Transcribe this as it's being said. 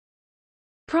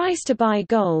Price to buy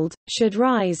gold should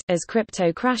rise as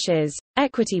crypto crashes.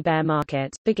 Equity bear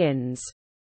market begins.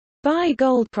 Buy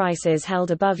gold prices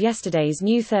held above yesterday's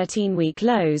new 13-week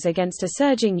lows against a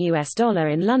surging US dollar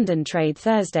in London trade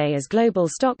Thursday as global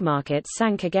stock markets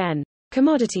sank again.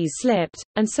 Commodities slipped,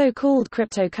 and so-called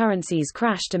cryptocurrencies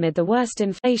crashed amid the worst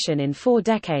inflation in 4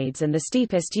 decades and the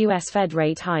steepest US Fed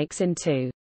rate hikes in 2.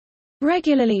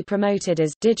 Regularly promoted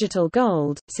as digital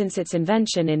gold since its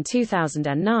invention in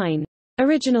 2009,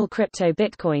 original crypto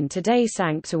Bitcoin today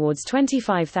sank towards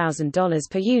 $25,000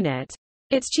 per unit,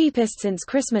 its cheapest since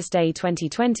Christmas Day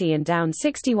 2020 and down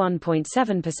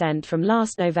 61.7% from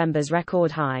last November's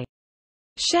record high.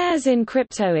 Shares in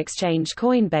crypto exchange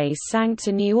Coinbase sank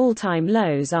to new all-time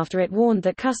lows after it warned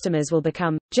that customers will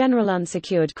become general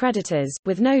unsecured creditors,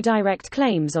 with no direct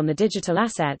claims on the digital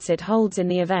assets it holds in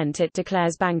the event it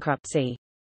declares bankruptcy.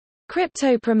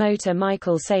 Crypto promoter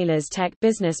Michael Saylor's tech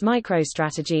business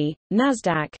MicroStrategy,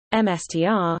 Nasdaq,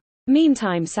 MSTR,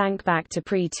 meantime sank back to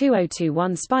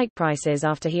pre-2021 spike prices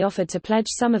after he offered to pledge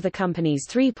some of the company's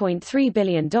 $3.3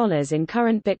 billion in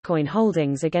current Bitcoin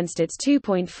holdings against its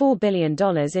 $2.4 billion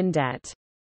in debt.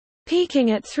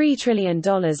 Peaking at $3 trillion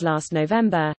last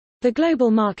November, the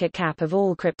global market cap of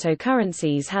all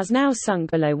cryptocurrencies has now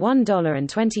sunk below $1.20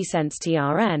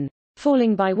 TRN,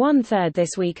 falling by 1/3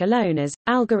 this week alone as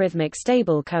algorithmic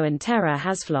stablecoin Terra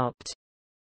has flopped.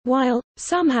 While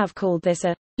some have called this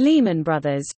a Lehman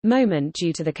Brothers moment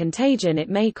due to the contagion it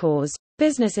may cause,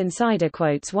 Business Insider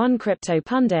quotes one crypto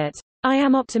pundit, "I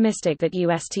am optimistic that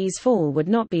UST's fall would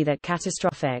not be that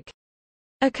catastrophic.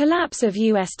 A collapse of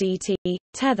USDT,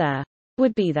 Tether,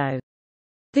 would be though.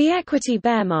 The equity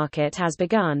bear market has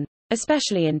begun,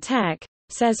 especially in tech,"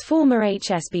 says former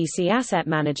HSBC asset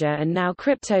manager and now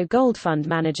crypto gold fund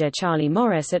manager Charlie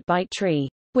Morris at ByteTree,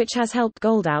 which has helped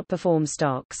gold outperform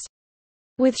stocks.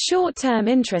 With short-term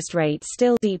interest rates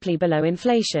still deeply below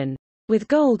inflation, with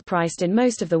gold priced in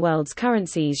most of the world's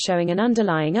currencies showing an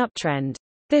underlying uptrend,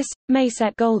 this may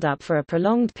set gold up for a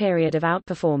prolonged period of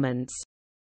outperformance.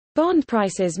 Bond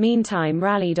prices meantime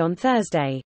rallied on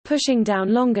Thursday, pushing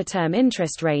down longer-term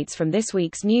interest rates from this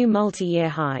week's new multi-year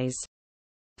highs.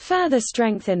 Further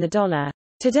strength in the dollar,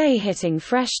 today hitting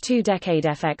fresh 2-decade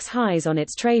FX highs on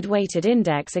its trade-weighted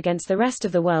index against the rest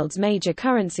of the world's major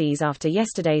currencies after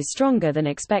yesterday's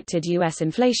stronger-than-expected U.S.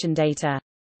 inflation data,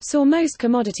 saw most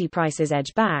commodity prices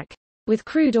edge back, with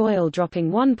crude oil dropping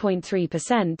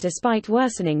 1.3% despite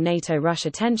worsening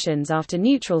NATO-Russia tensions after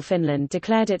neutral Finland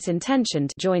declared its intention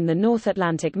to join the North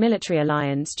Atlantic Military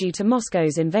Alliance due to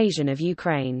Moscow's invasion of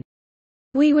Ukraine.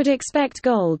 We would expect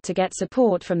gold to get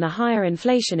support from the higher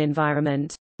inflation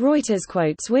environment, Reuters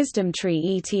quotes Wisdom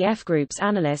Tree ETF Group's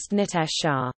analyst Nitesh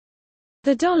Shah.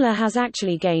 The dollar has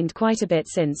actually gained quite a bit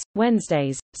since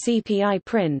Wednesday's CPI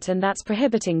print, and that's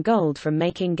prohibiting gold from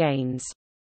making gains.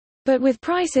 But with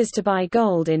prices to buy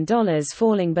gold in dollars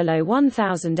falling below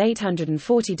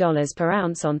 $1,840 per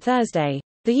ounce on Thursday,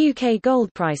 the UK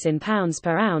gold price in pounds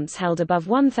per ounce held above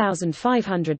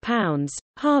 £1,500,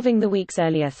 halving the week's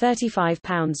earlier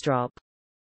 £35 drop.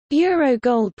 Euro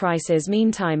gold prices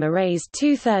meantime erased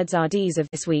 2/3 RDs of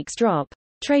this week's drop,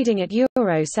 trading at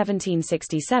Euro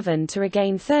 17.67 to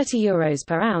regain €30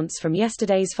 per ounce from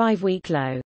yesterday's 5-week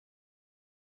low.